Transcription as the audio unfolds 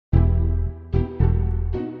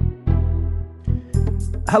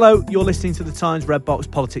Hello, you're listening to the Times Red Box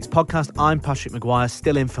Politics podcast. I'm Patrick Maguire,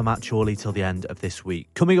 still in for Matt Chorley till the end of this week.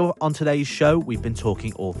 Coming up on today's show, we've been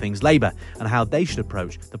talking all things Labour and how they should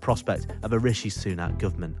approach the prospect of a Rishi Sunak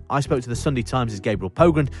government. I spoke to the Sunday Times' Gabriel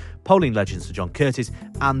Pogrund, polling legend Sir John Curtis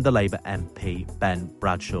and the Labour MP Ben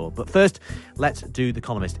Bradshaw. But first, let's do The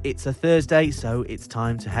Columnist. It's a Thursday, so it's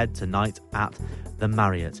time to head tonight at the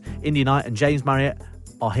Marriott. India Knight and James Marriott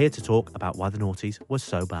are here to talk about why the noughties were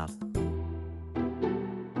so bad.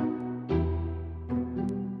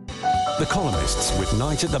 The Columnists with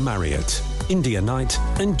Knight at the Marriott, India Knight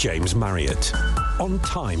and James Marriott on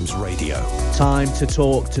Times Radio. Time to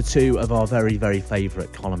talk to two of our very, very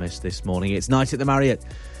favourite columnists this morning. It's Knight at the Marriott.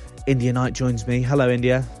 India Knight joins me. Hello,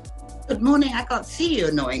 India. Good morning. I can't see you,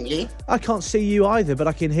 annoyingly. I can't see you either, but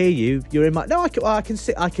I can hear you. You're in my... No, I can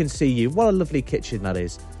see you. What a lovely kitchen that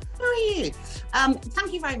is. How are you?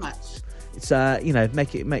 Thank you very much. It's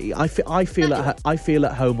make it. I feel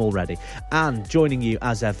at home already. And joining you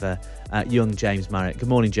as ever, young James Marriott. Good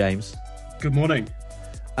morning, James. Good morning.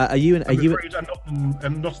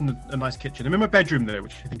 I'm not in a nice kitchen. I'm in my bedroom though,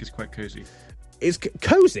 which I think is quite cosy. It's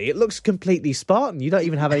cosy. It looks completely Spartan. You don't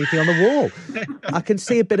even have anything on the wall. I can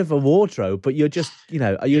see a bit of a wardrobe, but you're just,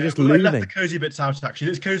 just looming. I left the cosy bits out.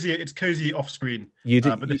 Actually, it's cozy off screen. You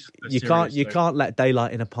can't let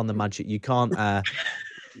daylight in upon the magic. You can't.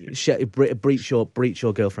 Breach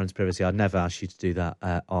your girlfriend's privacy. I'd never ask you to do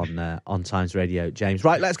that on Times Radio, James.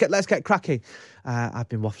 Right, let's get cracking. I've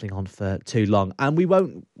been waffling on for too long, and we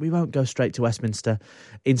won't go straight to Westminster.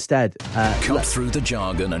 Instead, cut through the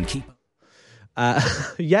jargon and keep.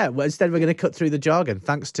 Instead we're going to cut through the jargon.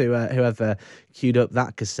 Thanks to whoever queued up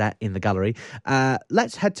that cassette in the gallery.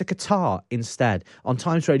 Let's head to Qatar instead. On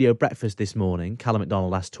Times Radio Breakfast this morning, Callum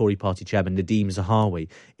MacDonald asked Tory party chairman Nadeem Zahawi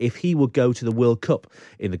if he would go to the World Cup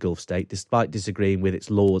in the Gulf state despite disagreeing with its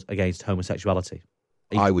laws against homosexuality.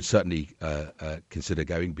 I would certainly consider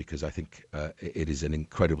going because I think it is an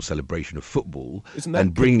incredible celebration of football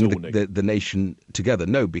and bringing the nation together.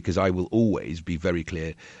 No, because I will always be very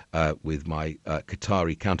clear with my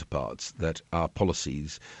Qatari counterparts that our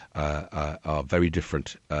policies are very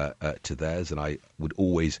different to theirs, and I would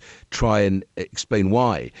always try and explain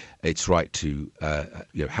why it's right to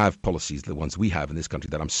have policies, the ones we have in this country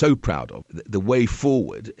that I'm so proud of. The way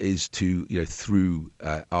forward is to, through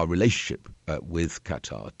our relationship with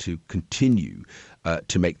Qatar, to continue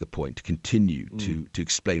to make the point, to continue to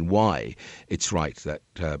explain why it's right that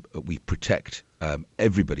we protect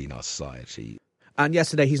everybody in our society. And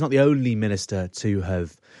yesterday, he's not the only minister to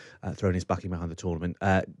have thrown his backing behind the tournament.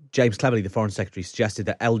 James Cleverly, the Foreign Secretary, suggested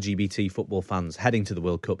that LGBT football fans heading to the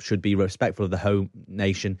World Cup should be respectful of the home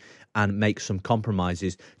nation and make some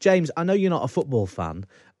compromises. James, I know you're not a football fan,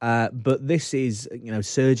 but this is,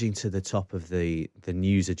 surging to the top of the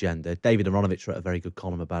news agenda. David Aronovich wrote a very good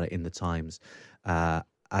column about it in the Times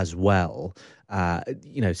as well,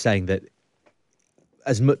 saying that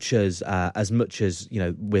as much as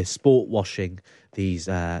we're sport washing these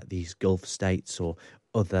Gulf states or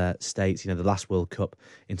other states, the last World Cup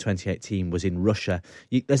in 2018 was in Russia.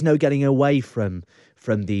 There's no getting away from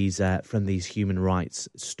these human rights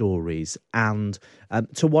stories. And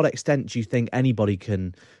to what extent do you think anybody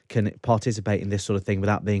can participate in this sort of thing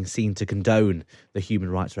without being seen to condone the human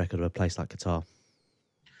rights record of a place like Qatar?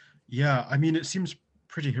 Yeah, I mean, it seems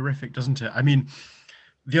pretty horrific, doesn't it? I mean,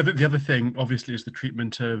 the other thing, obviously, is the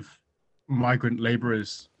treatment of migrant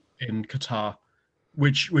labourers in Qatar,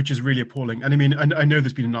 which is really appalling. And I mean, I know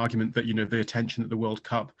there's been an argument that, the attention that the World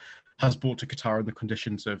Cup has brought to Qatar and the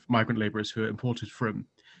conditions of migrant labourers who are imported from,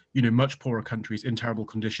 much poorer countries in terrible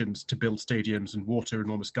conditions to build stadiums and water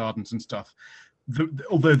enormous gardens and stuff.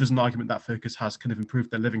 Although there's an argument that focus has kind of improved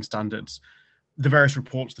their living standards, the various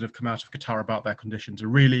reports that have come out of Qatar about their conditions are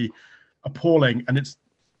really appalling. And it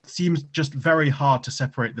seems just very hard to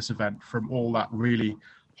separate this event from all that really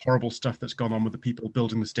horrible stuff that's gone on with the people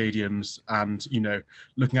building the stadiums and,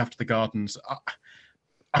 looking after the gardens.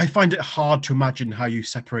 I find it hard to imagine how you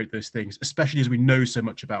separate those things, especially as we know so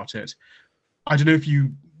much about it. I don't know if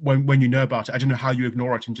when you know about it, I don't know how you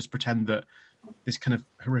ignore it and just pretend that this kind of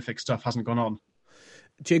horrific stuff hasn't gone on.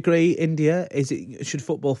 Do you agree, India? Should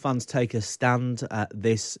football fans take a stand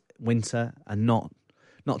this winter and not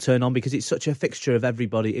turn on, because it's such a fixture of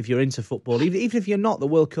everybody? If you're into football, even if you're not, the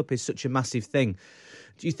World Cup is such a massive thing.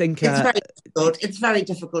 Do you think it's very difficult? It's very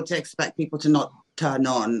difficult to expect people to not turn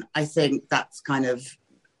on. I think that's kind of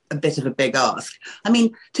a bit of a big ask. I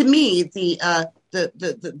mean, to me,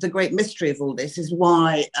 the great mystery of all this is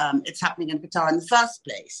why it's happening in Qatar in the first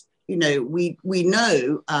place. We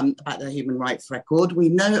know about their human rights record. We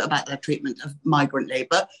know about their treatment of migrant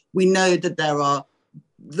labour. We know that there are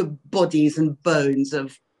the bodies and bones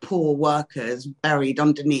of poor workers buried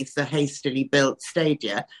underneath the hastily built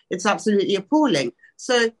stadia. It's absolutely appalling.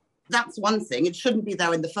 So that's one thing. It shouldn't be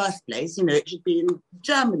there in the first place. It should be in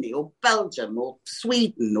Germany or Belgium or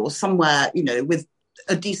Sweden or somewhere, with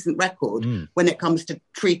a decent record when it comes to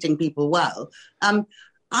treating people well.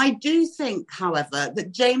 I do think, however,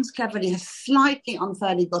 that James Cleverly has slightly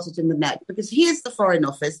unfairly got it in the neck, because he is the Foreign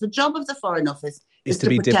Office. The job of the Foreign Office is to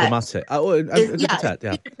be diplomatic.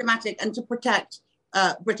 Diplomatic and to protect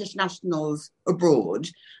British nationals abroad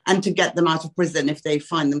and to get them out of prison if they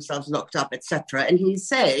find themselves locked up, etc. And he's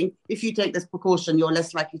saying, if you take this precaution, you're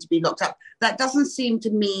less likely to be locked up. That doesn't seem to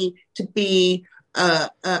me to be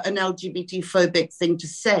an LGBT phobic thing to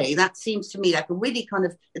say. That seems to me like a really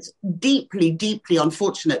it's deeply, deeply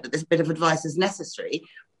unfortunate that this bit of advice is necessary,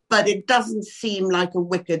 but it doesn't seem like a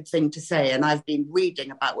wicked thing to say. And I've been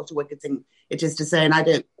reading about what a wicked thing it is to say, and I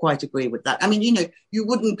don't quite agree with that. I mean, you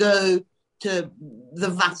wouldn't go to the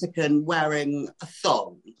Vatican wearing a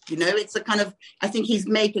thong. It's I think he's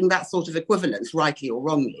making that sort of equivalence, rightly or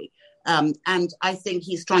wrongly. And I think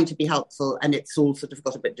he's trying to be helpful, and it's all sort of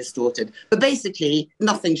got a bit distorted. But basically,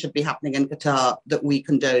 nothing should be happening in Qatar that we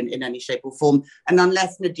condone in any shape or form. And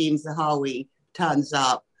unless Nadeem Zahawi turns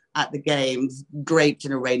up at the games draped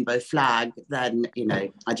in a rainbow flag, then,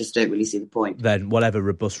 I just don't really see the point. Then whatever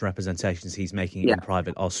robust representations he's making in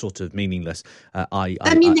private are sort of meaningless.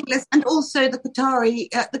 They're meaningless. And also the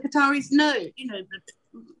Qataris know,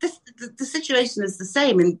 the situation is the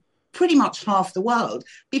same in pretty much half the world.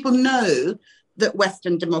 People know that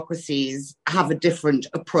Western democracies have a different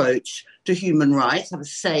approach to human rights, have a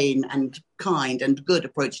sane and kind and good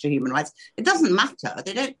approach to human rights. It doesn't matter.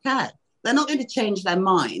 They don't care. They're not going to change their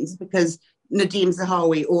minds because Nadeem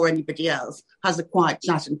Zahawi or anybody else has a quiet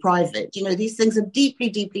chat in private. These things are deeply,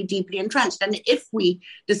 deeply, deeply entrenched. And if we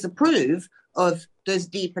disapprove of those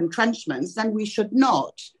deep entrenchments, then we should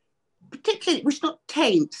not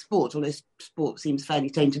taint sport, although sport seems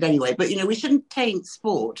fairly tainted anyway, but, we shouldn't taint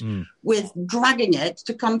sport with dragging it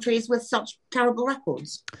to countries with such terrible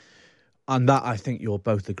records. And that, I think you're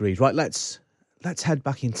both agreed. Right, let's head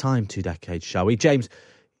back in time 2 decades, shall we? James,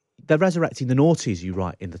 they're resurrecting the noughties, you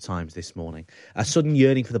write in the Times this morning. A sudden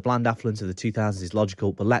yearning for the bland affluence of the 2000s is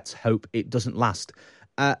logical, but let's hope it doesn't last.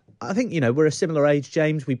 I think, we're a similar age,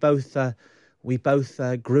 James. We both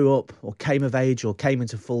grew up or came of age or came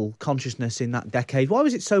into full consciousness in that decade. Why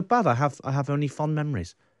was it so bad? I have only fond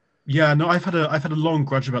memories. Yeah, no, I've had a long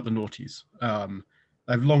grudge about the noughties.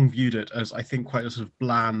 I've long viewed it as, I think, quite a sort of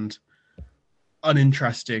bland,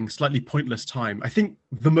 uninteresting, slightly pointless time. I think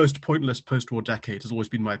the most pointless post-war decade has always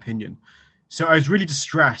been my opinion. So I was really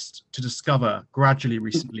distressed to discover gradually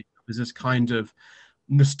recently there's this kind of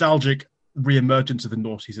nostalgic re-emergence of the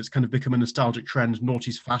noughties. It's kind of become a nostalgic trend.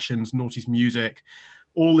 Noughties fashions, noughties music,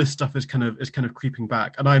 all this stuff is kind of creeping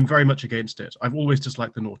back, and I'm very much against it. I've always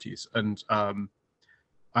disliked the noughties, and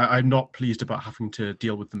I'm not pleased about having to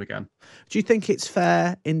deal with them again. Do you think it's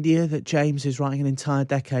fair, India, that James is writing an entire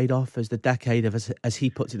decade off as the decade of, as he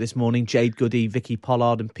puts it this morning, Jade Goody, Vicky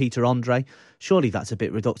Pollard and Peter Andre? Surely that's a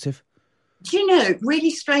bit reductive. Do you know,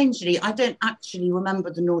 really strangely, I don't actually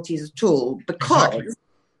remember the noughties at all because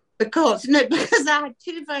I had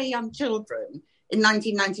 2 very young children in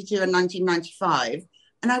 1992 and 1995,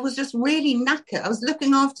 and I was just really knackered. I was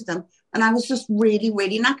looking after them, and I was just really,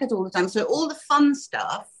 really knackered all the time. So all the fun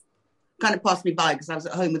stuff kind of passed me by because I was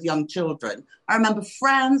at home with young children. I remember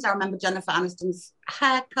Friends. I remember Jennifer Aniston's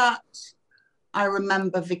haircut. I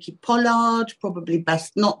remember Vicky Pollard. Probably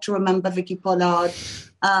best not to remember Vicky Pollard.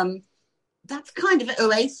 That's kind of it.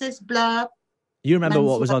 Oasis, Blur. You remember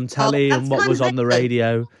what was on telly and what was on the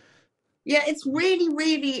radio. Yeah, it's really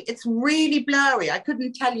blurry. I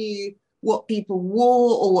couldn't tell you what people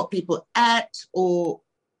wore or what people ate or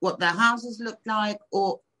what their houses looked like,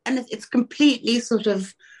 and it's completely sort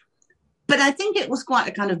of. But I think it was quite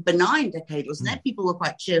a kind of benign decade, wasn't it? People were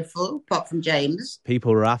quite cheerful, apart from James.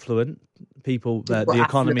 People were affluent. The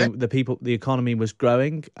economy was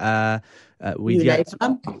growing. There was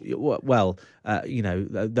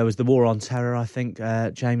the war on terror, I think,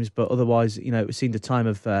 James, but otherwise, it seemed a time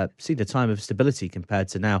of stability compared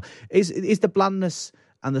to now. Is the blandness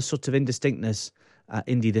and the sort of indistinctness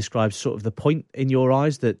India describes sort of the point in your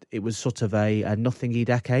eyes that it was sort of a nothingy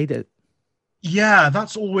decade? Yeah,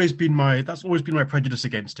 that's always been my prejudice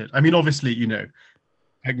against it. I mean, obviously, I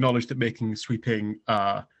acknowledge that making sweeping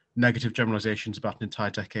negative generalizations about an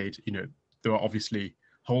entire decade, there are obviously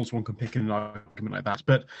holes one can pick in an argument like that.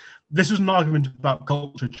 But this was an argument about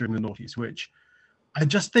culture during the noughties, which I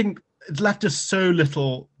just think it's left us so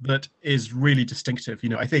little that is really distinctive. You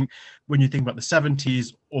know, I think when you think about the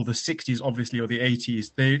 70s or the 60s, obviously, or the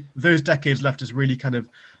 80s, those decades left us really kind of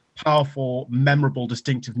powerful, memorable,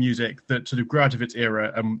 distinctive music that sort of grew out of its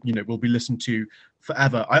era and, you know, will be listened to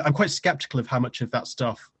forever. I'm quite skeptical of how much of that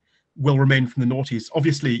stuff will remain from the noughties.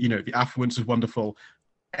 Obviously, you know, the affluence was wonderful.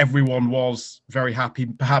 Everyone was very happy.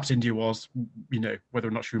 Perhaps India was, you know, whether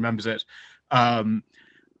or not she remembers it.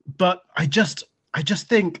 But I just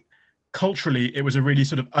think culturally it was a really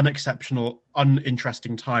sort of unexceptional,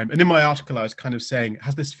 uninteresting time. And in my article, I was kind of saying it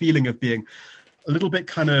has this feeling of being a little bit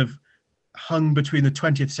kind of hung between the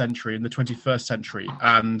 20th century and the 21st century.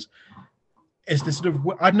 And it's this sort of,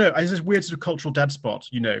 I don't know, it's this weird sort of cultural dead spot.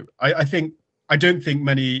 You know, I don't think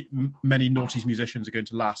many noughties musicians are going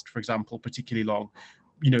to last, for example, particularly long.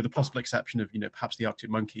 You know, the possible exception of, you know, perhaps the Arctic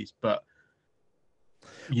Monkeys, but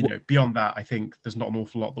you know, beyond that, I think there's not an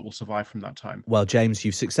awful lot that will survive from that time. Well, James,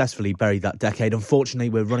 you've successfully buried that decade. Unfortunately,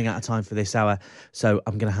 we're running out of time for this hour, so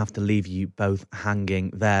I'm going to have to leave you both hanging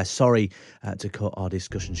there. Sorry to cut our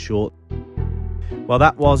discussion short. Well,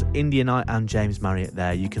 that was India Knight and James Marriott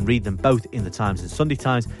there. You can read them both in the Times and Sunday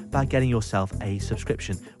Times by getting yourself a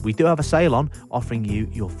subscription. We do have a sale on, offering you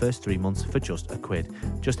your first 3 months for just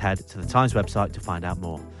 £1. Just head to the Times website to find out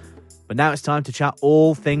more. But now it's time to chat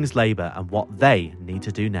all things Labour and what they need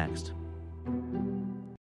to do next.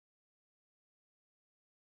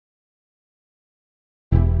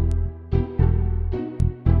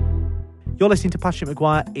 You're listening to Patrick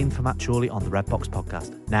Maguire in for Matt Chorley on the Red Box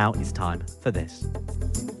Podcast. Now it's time for this.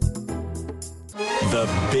 The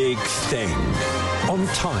Big Thing on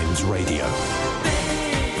Times Radio.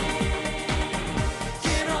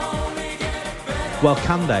 Well,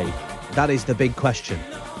 can they? That is the big question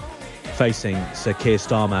facing Sir Keir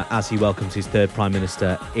Starmer as he welcomes his third Prime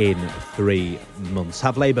Minister in 3 months.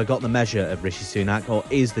 Have Labour got the measure of Rishi Sunak, or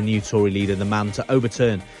is the new Tory leader the man to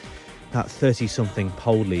overturn that 30-something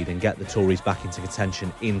poll lead and get the Tories back into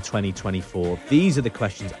contention in 2024? These are the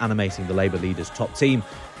questions animating the Labour leader's top team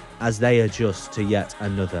as they adjust to yet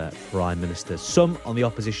another Prime Minister. Some on the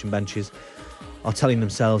opposition benches are telling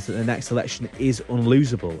themselves that the next election is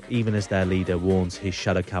unlosable, even as their leader warns his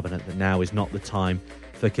shadow cabinet that now is not the time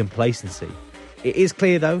for complacency. It is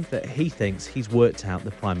clear, though, that he thinks he's worked out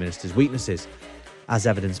the Prime Minister's weaknesses, as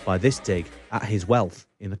evidenced by this dig at his wealth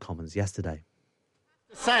in the Commons yesterday.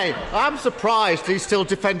 I'm surprised he's still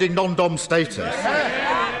defending non-dom status.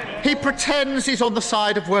 He pretends he's on the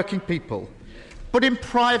side of working people, but in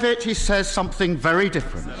private he says something very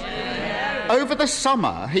different. Over the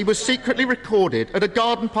summer, he was secretly recorded at a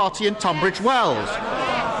garden party in Tunbridge Wells,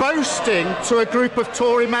 boasting to a group of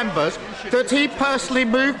Tory members that he personally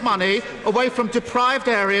moved money away from deprived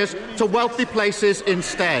areas to wealthy places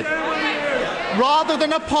instead. Rather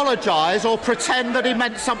than apologise or pretend that he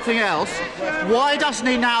meant something else, why doesn't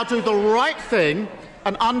he now do the right thing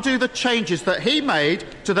and undo the changes that he made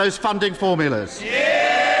to those funding formulas?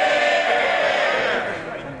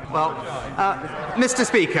 Well, Mr.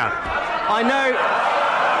 Speaker, I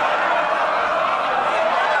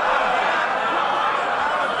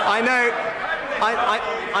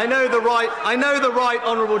know the right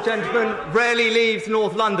honourable gentleman rarely leaves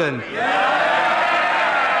North London.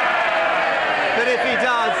 But if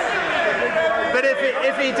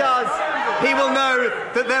he does, he will know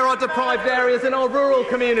that there are deprived areas in our rural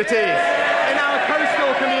communities, in our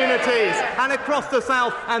coastal communities, and across the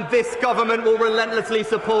south, and this government will relentlessly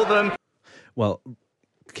support them. Well,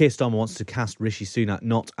 Keir Starmer wants to cast Rishi Sunak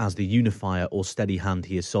not as the unifier or steady hand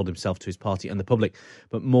he has sold himself to his party and the public,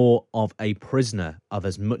 but more of a prisoner of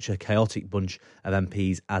as much a chaotic bunch of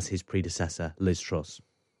MPs as his predecessor, Liz Truss.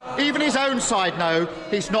 Even his own side know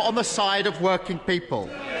he's not on the side of working people.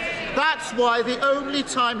 That's why the only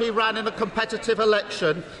time he ran in a competitive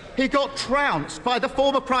election, he got trounced by the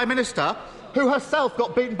former Prime Minister, who herself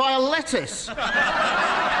got beaten by a lettuce.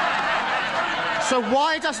 So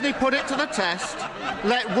why doesn't he put it to the test,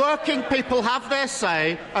 let working people have their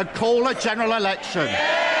say and call a general election?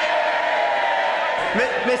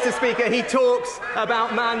 Mr. Speaker, he talks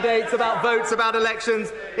about mandates, about votes, about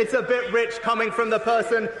elections. It's a bit rich coming from the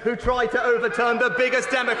person who tried to overturn the biggest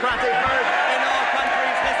democratic vote in our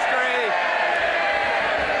country's history.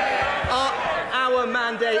 Our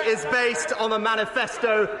mandate is based on a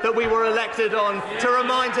manifesto that we were elected on, to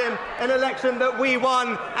remind him an election that we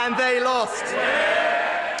won and they lost.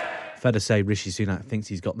 Fair to say, Rishi Sunak thinks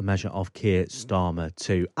he's got the measure of Keir Starmer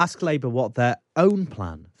too. Ask Labour what their own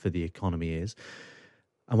plan for the economy is.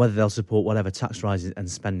 and whether they'll support whatever tax rises and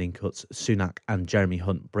spending cuts Sunak and Jeremy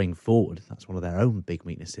Hunt bring forward. That's one of their own big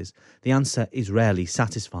weaknesses. The answer is rarely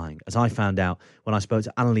satisfying, as I found out when I spoke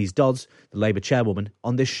to Annalise Dodds, the Labour chairwoman,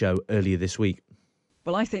 on this show earlier this week.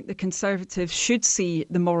 Well, I think the Conservatives should see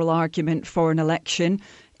the moral argument for an election.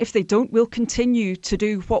 If they don't, we'll continue to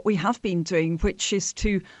do what we have been doing, which is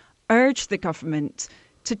to urge the government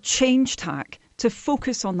to change tack, to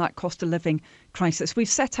focus on that cost of living crisis. We've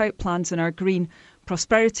set out plans in our Green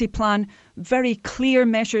Prosperity Plan, very clear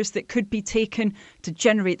measures that could be taken to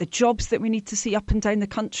generate the jobs that we need to see up and down the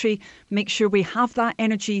country, make sure we have that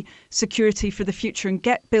energy security for the future and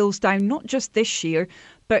get bills down, not just this year,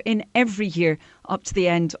 but in every year up to the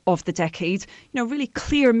end of the decade. You know, really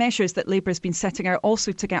clear measures that Labour has been setting out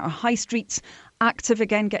also to get our high streets active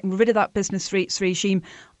again, getting rid of that business rates regime,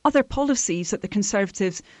 other policies that the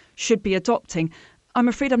Conservatives should be adopting. I'm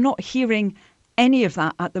afraid I'm not hearing any of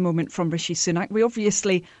that at the moment from Rishi Sunak. We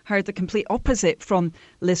obviously heard the complete opposite from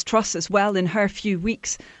Liz Truss as well in her few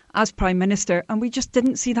weeks as Prime Minister, and we just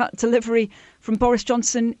didn't see that delivery from Boris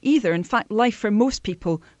Johnson either. In fact, life for most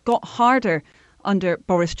people got harder under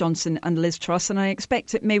Boris Johnson and Liz Truss, and I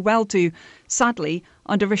expect it may well do, sadly,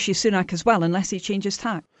 under Rishi Sunak as well, unless he changes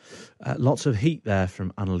tack. Lots of heat there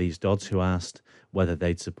from Annalise Dodds, who asked whether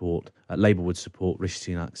Labour would support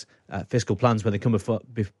Rishi Sunak's fiscal plans when they come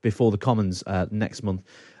before the Commons next month.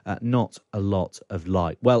 Not a lot of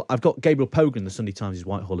light. Well, I've got Gabriel Pogren, the Sunday Times'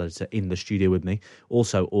 Whitehall editor, in the studio with me,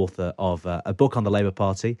 also author of a book on the Labour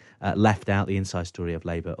Party, Left Out, the inside story of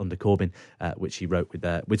Labour under Corbyn, which he wrote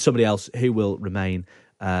with somebody else who will remain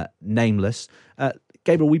nameless.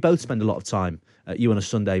 Gabriel, we both spend a lot of time, you on a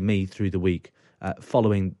Sunday, me through the week,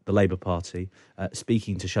 following the Labour Party,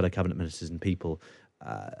 speaking to shadow cabinet ministers and people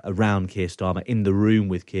around Keir Starmer, in the room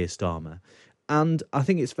with Keir Starmer. And I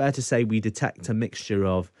think it's fair to say we detect a mixture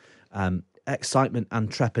of excitement and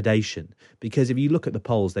trepidation, because if you look at the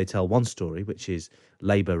polls, they tell one story, which is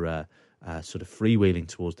Labour sort of freewheeling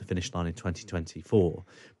towards the finish line in 2024.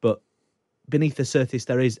 But beneath the surface,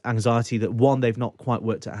 there is anxiety that, one, they've not quite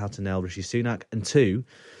worked out how to nail Rishi Sunak, and two,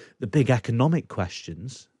 the big economic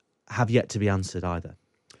questions have yet to be answered either.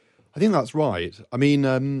 I think that's right. I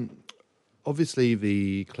mean, obviously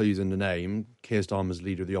the clue's in the name. Keir Starmer's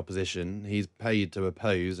leader of the opposition. He's paid to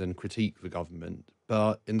oppose and critique the government,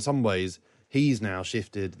 but in some ways he's now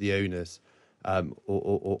shifted the onus,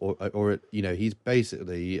 or you know, he's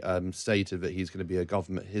basically stated that he's going to be a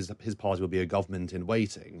government. His party will be a government in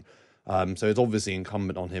waiting. So it's obviously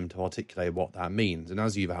incumbent on him to articulate what that means. And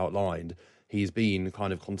as you've outlined, he's been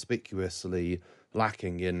kind of conspicuously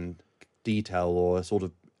lacking in detail or a sort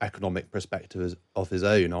of economic perspective of his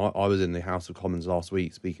own. I was in the House of Commons last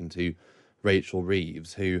week speaking to Rachel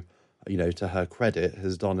Reeves, who, you know, to her credit,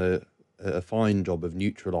 has done a fine job of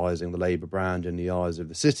neutralising the Labour brand in the eyes of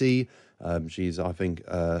the city. She's, I think,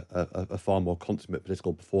 a far more consummate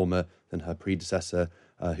political performer than her predecessor,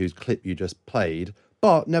 whose clip you just played.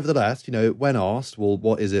 But nevertheless, you know, when asked, well,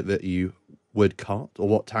 what is it that you would cut, or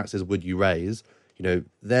what taxes would you raise? You know,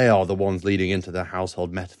 they are the ones leading into the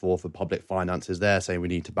household metaphor for public finances. They're saying we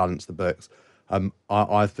need to balance the books.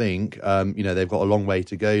 I think, you know, they've got a long way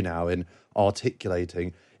to go now in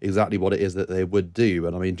articulating exactly what it is that they would do.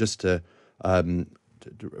 And I mean, just to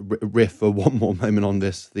riff for one more moment on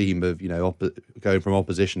this theme of, you know, going from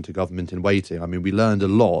opposition to government in waiting. I mean, we learned a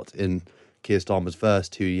lot in Keir Starmer's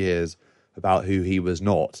first 2 years about who he was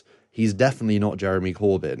not. He's definitely not Jeremy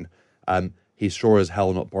Corbyn. He's sure as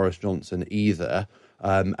hell not Boris Johnson either.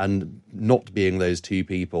 And not being those two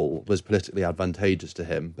people was politically advantageous to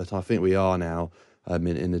him. But I think we are now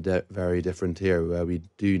in a very different era where we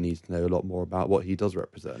do need to know a lot more about what he does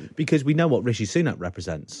represent. Because we know what Rishi Sunak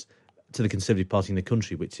represents to the Conservative Party in the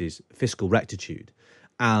country, which is fiscal rectitude.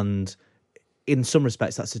 And in some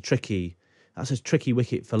respects, that's a tricky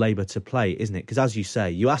wicket for Labour to play, isn't it? Because as you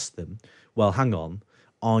say, you ask them, well, hang on,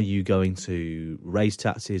 are you going to raise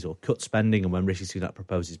taxes or cut spending? And when Rishi Sunak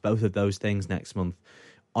proposes both of those things next month,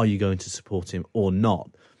 are you going to support him or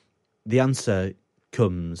not? The answer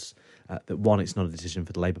comes that, one, it's not a decision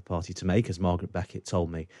for the Labour Party to make, as Margaret Beckett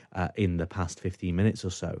told me in the past 15 minutes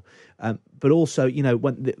or so. But also, you know,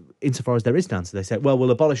 insofar as there is an answer, they say, well,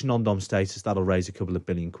 we'll abolish non-dom status, that'll raise a couple of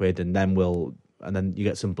billion quid, and then you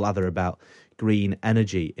get some blather about green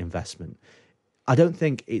energy investment. I don't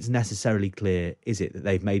think it's necessarily clear, is it, that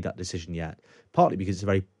they've made that decision yet, partly because it's a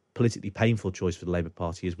very politically painful choice for the Labour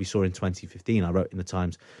Party. As we saw in 2015, I wrote in the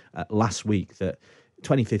Times last week that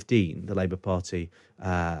 2015, the Labour Party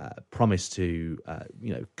promised to,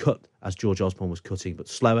 cut as George Osborne was cutting, but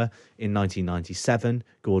slower. In 1997,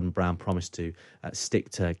 Gordon Brown promised to stick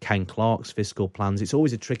to Ken Clarke's fiscal plans. It's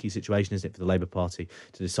always a tricky situation, isn't it, for the Labour Party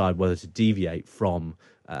to decide whether to deviate from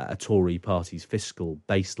a Tory party's fiscal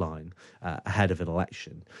baseline ahead of an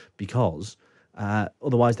election, because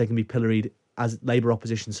otherwise they can be pilloried, as Labour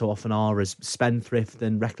opposition so often are, as spendthrift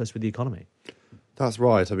and reckless with the economy. That's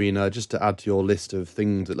right. I mean, just to add to your list of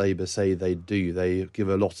things that Labour say they do, they give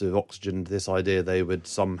a lot of oxygen to this idea they would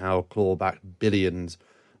somehow claw back billions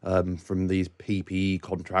from these PPE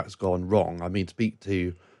contracts gone wrong. I mean, speak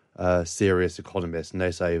to serious economists, and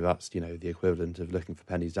they say that's, the equivalent of looking for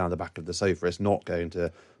pennies down the back of the sofa. It's not going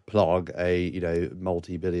to plug a,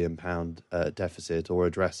 multi-billion pound deficit or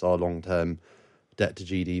address our long-term debt to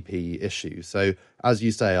GDP issue. So, as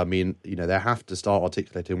you say, I mean, they have to start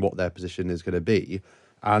articulating what their position is going to be.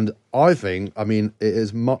 And I think, it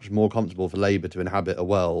is much more comfortable for Labour to inhabit a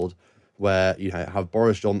world where, have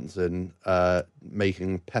Boris Johnson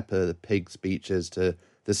making Peppa Pig speeches to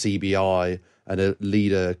the CBI and a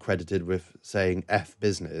leader credited with saying F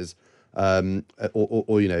business, or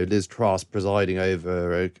Liz Truss presiding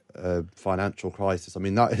over a financial crisis. I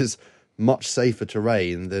mean, that is much safer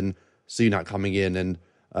terrain than Sunak coming in and,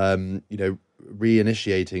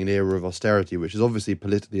 reinitiating an era of austerity, which is obviously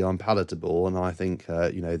politically unpalatable. And I think,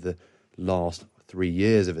 the last 3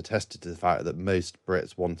 years have attested to the fact that most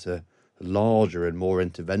Brits want a larger and more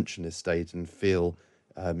interventionist state and feel,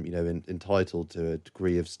 entitled to a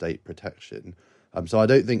degree of state protection. So I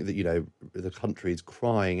don't think that, the country is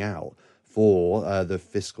crying out for the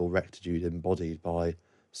fiscal rectitude embodied by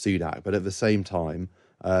Sunak. But at the same time,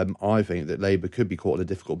 I think that Labour could be caught in a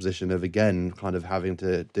difficult position of, again, kind of having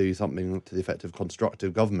to do something to the effect of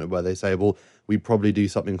constructive government, where they say, well, we probably do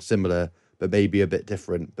something similar, but maybe a bit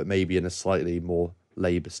different, but maybe in a slightly more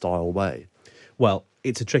Labour-style way. Well,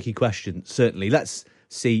 it's a tricky question, certainly. Let's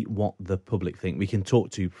see what the public think. We can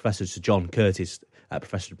talk to Professor Sir John Curtis,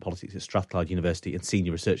 Professor of Politics at Strathclyde University and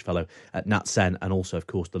Senior Research Fellow at NatSen, and also, of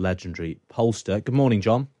course, the legendary pollster. Good morning,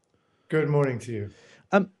 John. Good morning to you.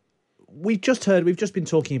 We've just been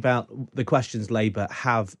talking about the questions Labour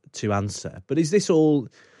have to answer, but is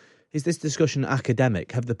this discussion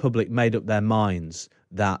academic? Have the public made up their minds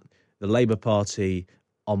that the Labour Party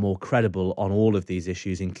are more credible on all of these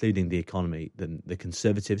issues, including the economy, than the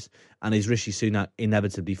Conservatives? And is Rishi Sunak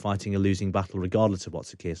inevitably fighting a losing battle regardless of what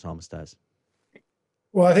Sir Keir Starmer says?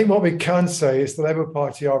 Well, I think what we can say is the Labour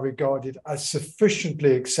Party are regarded as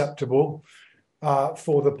sufficiently acceptable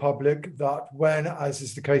for the public that when, as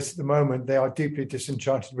is the case at the moment, they are deeply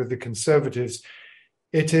disenchanted with the Conservatives,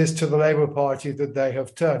 it is to the Labour Party that they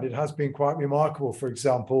have turned. It has been quite remarkable, for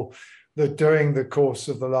example, that during the course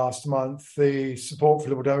of the last month, the support for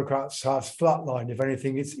Liberal Democrats has flatlined. If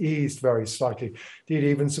anything, it's eased very slightly. Indeed,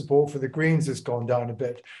 even support for the Greens has gone down a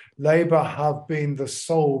bit. Labour have been the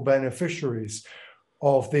sole beneficiaries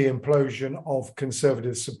of the implosion of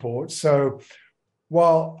Conservative support. So,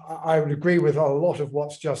 while I would agree with a lot of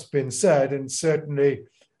what's just been said, and certainly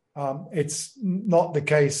it's not the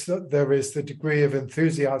case that there is the degree of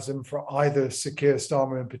enthusiasm for either Sir Keir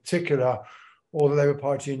Starmer in particular or the Labour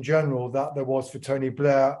Party in general that there was for Tony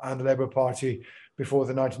Blair and the Labour Party before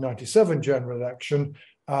the 1997 general election,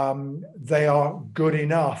 they are good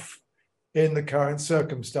enough in the current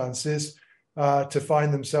circumstances to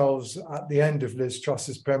find themselves at the end of Liz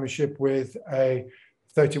Truss's premiership with a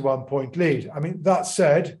 31-point lead. I mean, that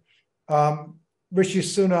said, Rishi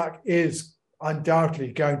Sunak is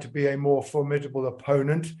undoubtedly going to be a more formidable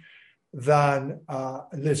opponent than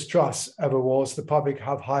Liz Truss ever was. The public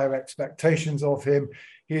have higher expectations of him.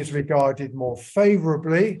 He is regarded more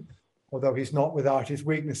favourably, although he's not without his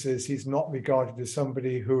weaknesses. He's not regarded as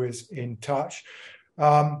somebody who is in touch.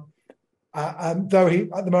 And though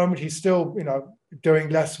at the moment he's still, doing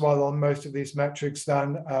less well on most of these metrics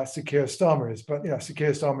than Sir Keir Starmer is. But, Sir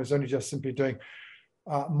Keir Starmer is only just simply doing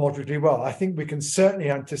moderately well. I think we can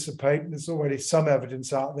certainly anticipate, there's already some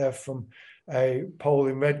evidence out there from a poll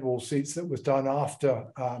in Redwall seats that was done after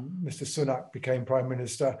Mr. Sunak became Prime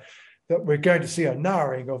Minister, that we're going to see a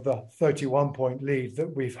narrowing of the 31-point lead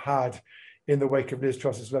that we've had in the wake of Liz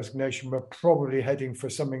Truss's resignation. We're probably heading for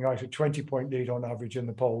something like a 20-point lead on average in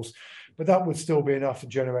the polls, but that would still be enough to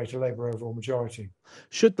generate a Labour overall majority.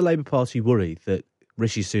 Should the Labour Party worry that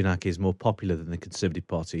Rishi Sunak is more popular than the Conservative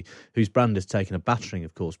Party, whose brand has taken a battering,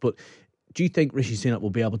 of course, but do you think Rishi Sunak will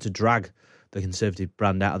be able to drag the Conservative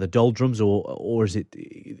brand out of the doldrums, or is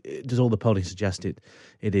it? Does all the polling suggest it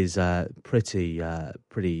is pretty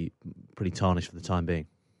tarnished for the time being?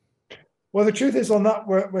 Well, the truth is on that,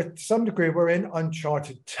 we're to some degree, we're in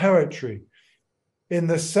uncharted territory. in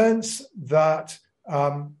the sense that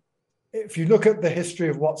if you look at the history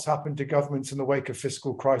of what's happened to governments in the wake of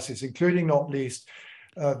fiscal crisis, including not least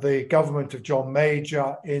the government of John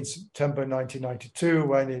Major in September 1992,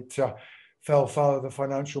 when it fell foul of the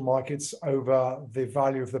financial markets over the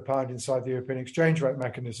value of the pound inside the European exchange rate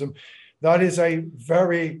mechanism, that is a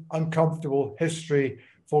very uncomfortable history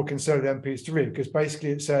for Conservative MPs to read, because basically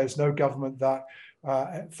it says no government that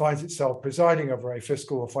finds itself presiding over a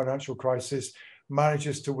fiscal or financial crisis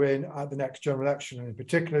manages to win at the next general election. And in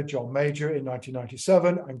particular, John Major in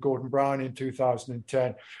 1997 and Gordon Brown in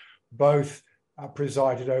 2010 both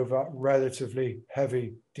presided over relatively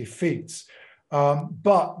heavy defeats.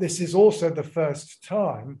 But this is also the first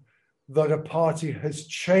time that a party has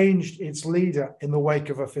changed its leader in the wake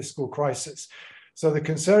of a fiscal crisis. So the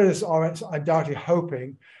Conservatives are undoubtedly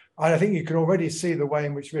hoping, and I think you can already see the way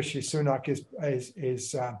in which Rishi Sunak is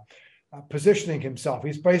positioning himself.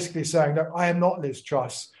 He's basically saying, "Look, I am not Liz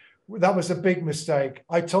Truss. That was a big mistake.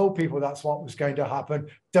 I told people that's what was going to happen.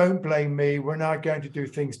 Don't blame me. We're now going to do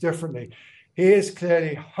things differently." He is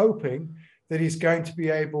clearly hoping that he's going to be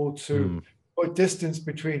able to put distance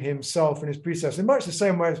between himself and his predecessor, in much the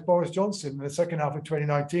same way as Boris Johnson in the second half of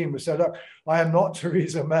 2019 was said, "Look, I am not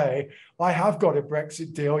Theresa May. I have got a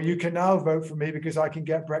Brexit deal. You can now vote for me because I can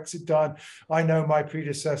get Brexit done. I know my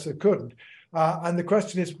predecessor couldn't." And the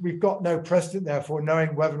question is, we've got no precedent, therefore,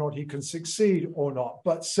 knowing whether or not he can succeed or not.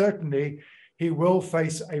 But certainly, he will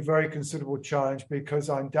face a very considerable challenge because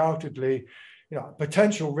undoubtedly,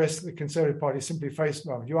 potential risk the Conservative Party simply face at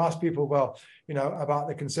the moment. You ask people, about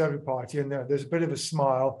the Conservative Party, and there's a bit of a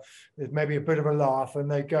smile, there's maybe a bit of a laugh, and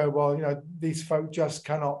they go, well, these folk just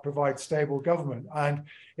cannot provide stable government. And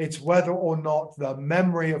it's whether or not the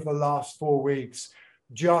memory of the last 4 weeks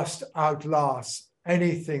just outlasts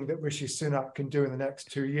anything that Rishi Sunak can do in the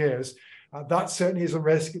next 2 years. That certainly is a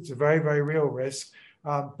risk. It's a very, very real risk.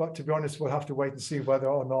 But to be honest, we'll have to wait and see whether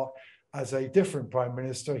or not, as a different Prime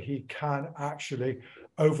Minister, he can actually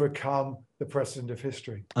overcome the precedent of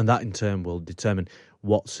history. And that in turn will determine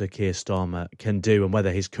what Sir Keir Starmer can do and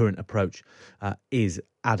whether his current approach is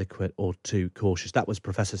adequate or too cautious. That was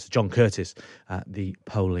Professor Sir John Curtice, the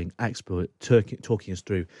polling expert, talking us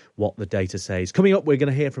through what the data says. Coming up, we're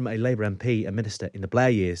going to hear from a Labour MP, a minister in the Blair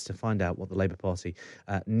years, to find out what the Labour Party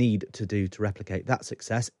need to do to replicate that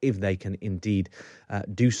success, if they can indeed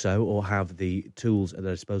do so or have the tools at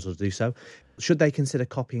their disposal to do so. Should they consider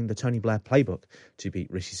copying the Tony Blair playbook to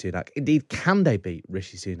beat Rishi Sunak? Indeed, can they beat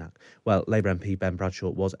Rishi Sunak? Well, Labour MP Ben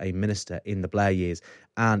Bradshaw was a minister in the Blair years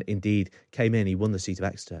and indeed came in. He won the seat of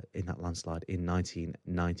Exeter in that landslide in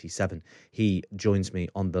 1997. He joins me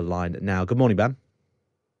on the line now. Good morning, Ben.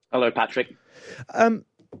 Hello, Patrick.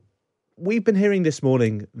 We've been hearing this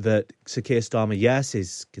morning that Sir Keir Starmer, yes,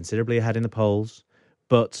 is considerably ahead in the polls,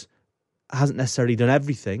 but hasn't necessarily done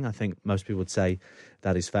everything. I think most people would say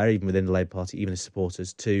that is fair, even within the Labour Party, even his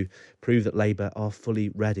supporters, to prove that Labour are fully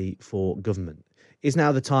ready for government. Is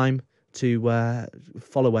now the time to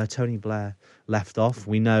follow where Tony Blair left off?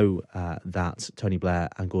 We know that Tony Blair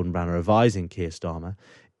and Gordon Brown are advising Keir Starmer.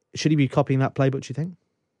 Should he be copying that playbook, do you think?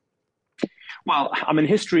 Well,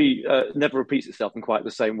 history never repeats itself in quite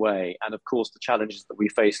the same way. And of course, the challenges that we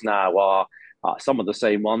face now are some of the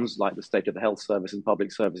same ones, like the state of the health service and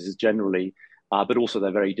public services generally, but also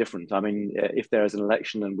they're very different. If there is an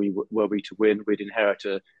election and were we to win, we'd inherit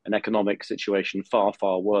an economic situation far,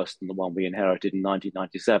 far worse than the one we inherited in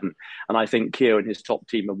 1997. And I think Keir and his top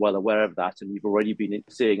team are well aware of that. And you've already been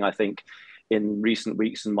seeing, I think, in recent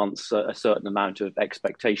weeks and months, a certain amount of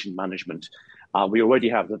expectation management. We already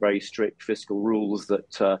have the very strict fiscal rules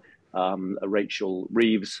that Rachel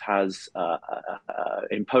Reeves has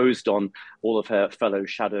imposed on all of her fellow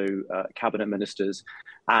shadow cabinet ministers.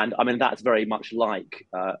 And that's very much like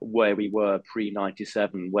where we were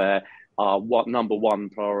pre-97, where our number one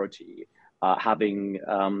priority, having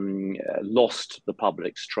lost the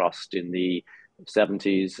public's trust in the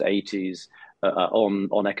 70s, 80s,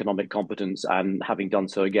 on economic competence, and having done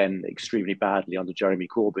so again extremely badly under Jeremy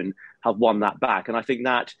Corbyn, have won that back. And I think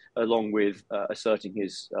that, along with asserting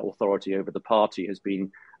his authority over the party, has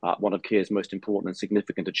been one of Keir's most important and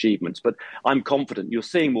significant achievements. But I'm confident you're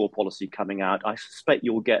seeing more policy coming out. I suspect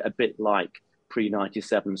you'll get a bit like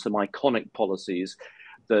pre-97, some iconic policies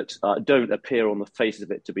that don't appear on the face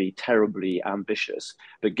of it to be terribly ambitious,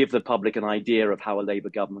 but give the public an idea of how a Labour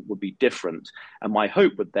government would be different. And my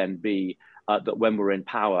hope would then be that when we're in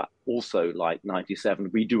power, also like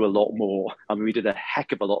 97, we do a lot more. We did a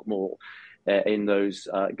heck of a lot more in those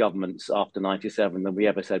governments after 97 than we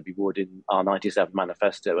ever said we would in our 97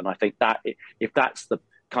 manifesto. And I think that if that's the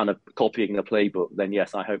kind of copying the playbook, then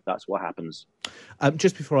yes, I hope that's what happens.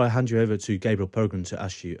 Just before I hand you over to Gabriel Pogren to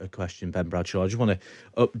ask you a question, Ben Bradshaw, I just want to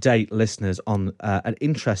update listeners on an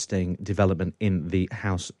interesting development in the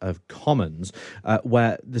House of Commons,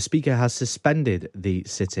 where the Speaker has suspended the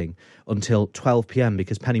sitting until 12 p.m.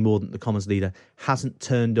 because Penny Mordaunt, the Commons leader, hasn't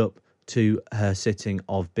turned up to her sitting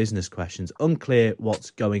of business questions. Unclear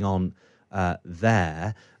what's going on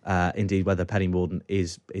there. Indeed, whether Penny Mordaunt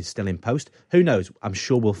is still in post. Who knows? I'm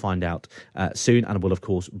sure we'll find out soon, and we'll, of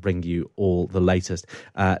course, bring you all the latest.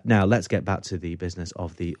 Now, let's get back to the business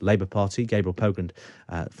of the Labour Party. Gabriel Pogren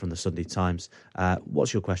from the Sunday Times.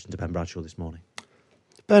 What's your question to Ben Bradshaw this morning?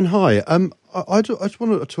 Ben, hi. I just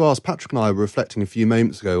wanted to ask, Patrick and I were reflecting a few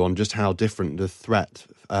moments ago on just how different the threat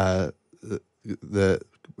the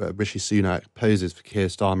Rishi Sunak poses for Keir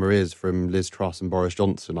Starmer is from Liz Truss and Boris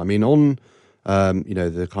Johnson. I mean, on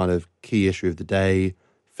the kind of key issue of the day,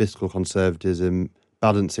 fiscal conservatism,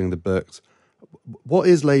 balancing the books, what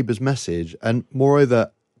is Labour's message? And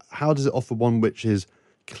moreover, how does it offer one which is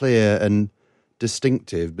clear and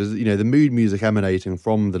distinctive? Because, the mood music emanating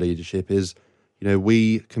from the leadership is,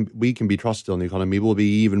 we can be trusted on the economy. We'll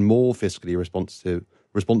be even more fiscally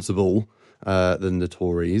responsible than the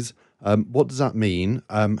Tories. What does that mean?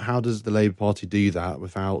 How does the Labour Party do that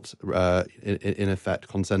without, in effect,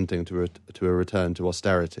 consenting to a return to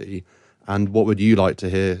austerity? And what would you like to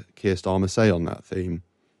hear Keir Starmer say on that theme?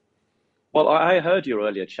 Well, I heard your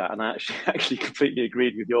earlier chat, and I actually completely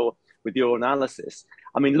agreed with your analysis.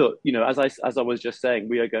 I mean, look, as I was just saying,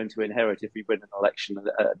 we are going to inherit, if we win an election,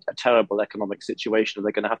 a terrible economic situation.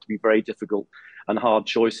 They're going to have to be very difficult and hard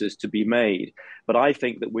choices to be made. But I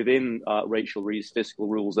think that within Rachel Reeves' fiscal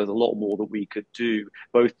rules, there's a lot more that we could do,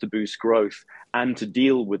 both to boost growth and to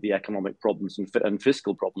deal with the economic problems and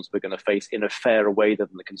fiscal problems we're going to face in a fairer way than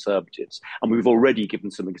the Conservatives. And we've already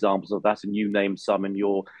given some examples of that, and you named some in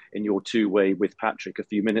your two-way with Patrick a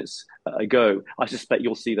few minutes ago. I suspect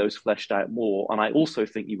you'll see those fleshed out more. And I also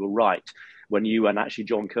think you were right when you, and actually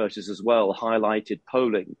John Curtis as well, highlighted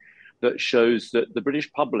polling that shows that the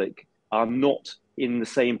British public are not in the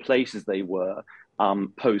same place as they were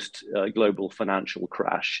post-global financial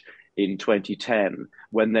crash in 2010,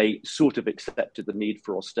 when they sort of accepted the need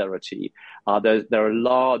for austerity. There are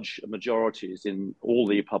large majorities in all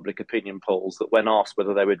the public opinion polls that, when asked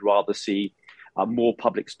whether they would rather see more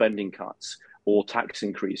public spending cuts or tax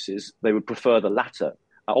increases, they would prefer the latter.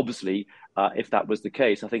 Obviously, if that was the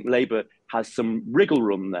case, I think Labour has some wriggle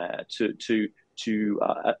room there to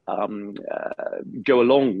go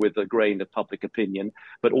along with the grain of public opinion,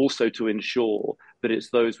 but also to ensure that it's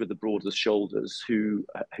those with the broadest shoulders who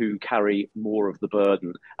carry more of the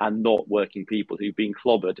burden, and not working people who've been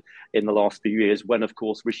clobbered in the last few years when, of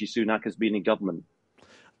course, Rishi Sunak has been in government.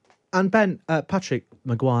 And Ben, Patrick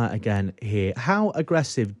Maguire again here. How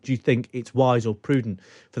aggressive do you think it's wise or prudent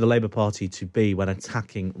for the Labour Party to be when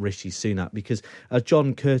attacking Rishi Sunak? Because as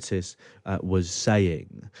John Curtis was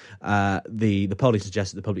saying, the polling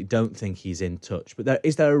suggests that the public don't think he's in touch. But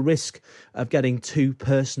is there a risk of getting too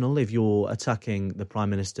personal if you're attacking the Prime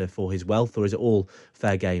Minister for his wealth, or is it all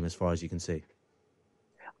fair game as far as you can see?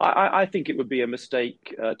 I think it would be a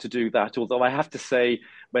mistake to do that, although I have to say,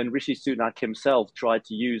 when Rishi Sunak himself tried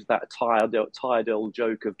to use that tired old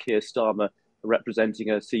joke of Keir Starmer representing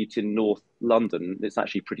a seat in North London, it's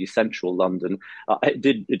actually pretty central London, it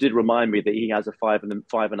did remind me that he has a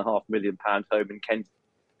 £5.5 million home in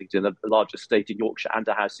Kensington, the largest estate in Yorkshire, and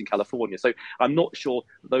a house in California. So I'm not sure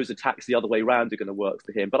those attacks the other way around are going to work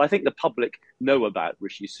for him. But I think the public know about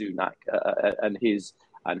Rishi Sunak and his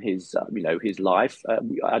life.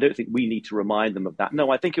 I don't think we need to remind them of that.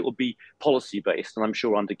 No, I think it will be policy-based, and I'm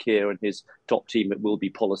sure under Keir and his top team it will be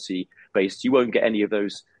policy-based. You won't get any of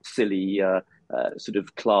those silly sort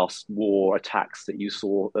of class war attacks that you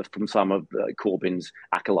saw from some of Corbyn's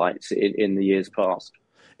acolytes in the years past.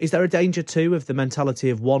 Is there a danger, too, of the mentality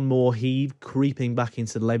of one more heave creeping back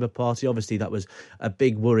into the Labour Party? Obviously, that was a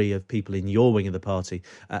big worry of people in your wing of the party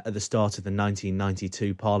at the start of the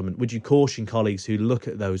 1992 Parliament. Would you caution colleagues who look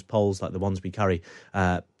at those polls like the ones we carry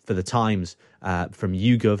for the Times from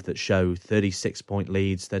YouGov that show 36-point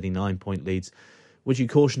leads, 39-point leads, would you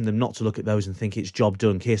caution them not to look at those and think it's job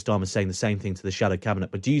done? Keir Starmer's saying the same thing to the shadow cabinet.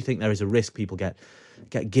 But do you think there is a risk people get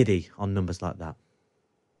giddy on numbers like that?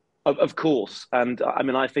 Of course, and I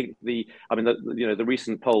mean, I think the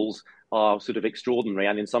recent polls are sort of extraordinary,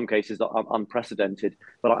 and in some cases are unprecedented.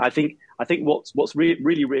 But I think what's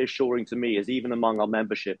really reassuring to me is, even among our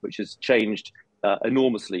membership, which has changed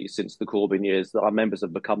enormously since the Corbyn years, that our members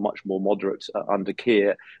have become much more moderate under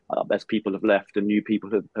Keir as people have left and new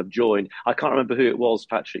people have joined. I can't remember who it was,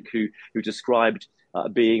 Patrick, who described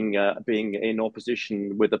being in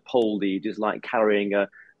opposition with a poll lead is like carrying a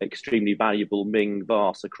extremely valuable Ming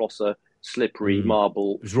vase across a slippery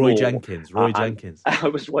marble. It was Roy Jenkins. Roy Jenkins.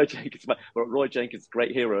 It was Roy Jenkins. Roy Jenkins,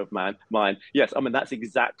 great hero of mine. Yes, I mean, that's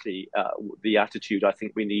exactly the attitude I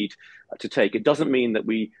think we need to take. It doesn't mean that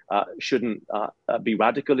we shouldn't be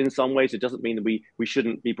radical in some ways. It doesn't mean that we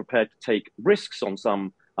shouldn't be prepared to take risks on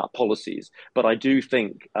some policies. But I do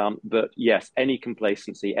think that, yes, any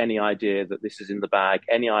complacency, any idea that this is in the bag,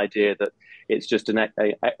 any idea that it's just a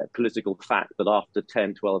political fact that after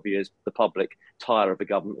 10, 12 years, the public tire of the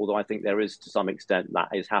government, although I think there is to some extent that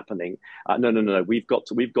is happening. No. We've got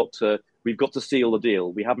to seal the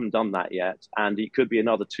deal. We haven't done that yet. And it could be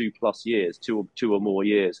another 2+ years, two or more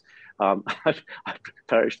years. I've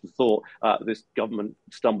perished the thought this government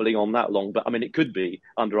stumbling on that long, but I mean, it could be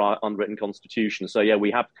under our unwritten constitution. So yeah,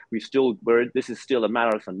 this is still a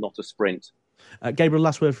marathon, not a sprint. Gabriel,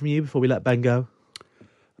 last word from you before we let Ben go.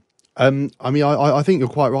 I mean, I think you're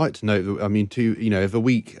quite right to note that. I mean, if a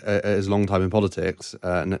week is a long time in politics,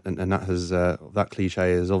 and that has that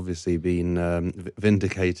cliche has obviously been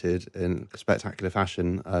vindicated in spectacular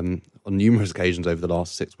fashion on numerous occasions over the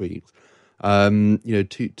last 6 weeks. 2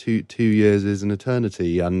 years is an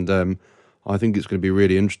eternity, and I think it's going to be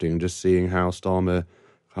really interesting just seeing how Starmer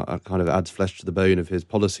kind of adds flesh to the bone of his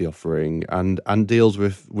policy offering and deals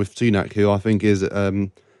with Sunak, who I think is,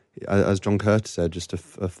 as John Curtis said, just a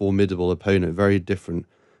formidable opponent, very different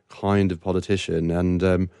kind of politician,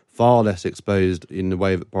 and far less exposed in the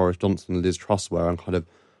way that Boris Johnson and Liz Truss were on kind of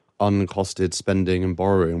uncosted spending and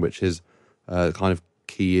borrowing, which is kind of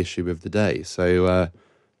key issue of the day. So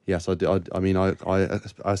yes,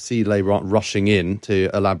 I see Labour rushing in to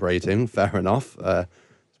elaborating. Fair enough.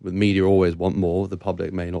 The media always want more. The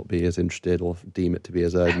public may not be as interested or deem it to be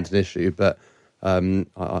as urgent an issue, but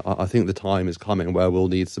I think the time is coming where we'll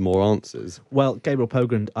need some more answers. Well, Gabriel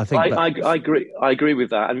Pogrund, I think I agree. I agree with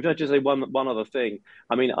that. And if I just say one other thing,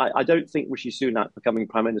 I mean, I don't think Rishi Sunak becoming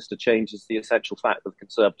Prime Minister changes the essential fact that the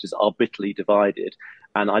Conservatives are bitterly divided,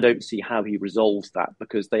 and I don't see how he resolves that,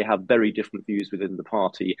 because they have very different views within the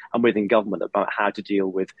party and within government about how to deal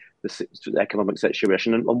with the economic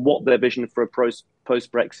situation and what their vision for a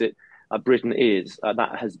post-Brexit Britain is.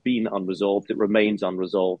 That has been unresolved. It remains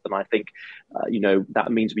unresolved, and I think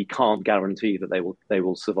that means we can't guarantee that they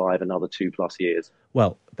will survive another 2+ years.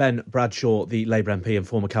 Well, Ben Bradshaw, the Labour MP and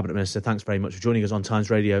former Cabinet Minister, thanks very much for joining us on Times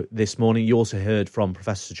Radio this morning. You also heard from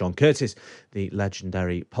Professor John Curtis, the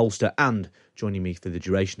legendary pollster, and joining me for the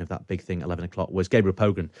duration of that big thing, 11 o'clock, was Gabriel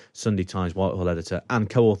Pogrund, Sunday Times Whitehall editor and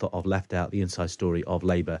co-author of Left Out, the inside story of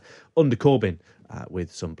Labour under Corbyn,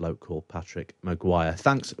 with some bloke called Patrick Maguire.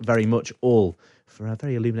 Thanks very much all for a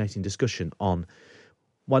very illuminating discussion on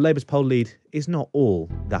why Labour's poll lead is not all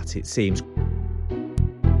that it seems.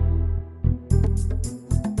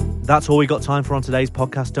 That's all we got time for on today's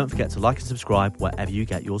podcast. Don't forget to like and subscribe wherever you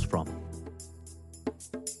get yours from.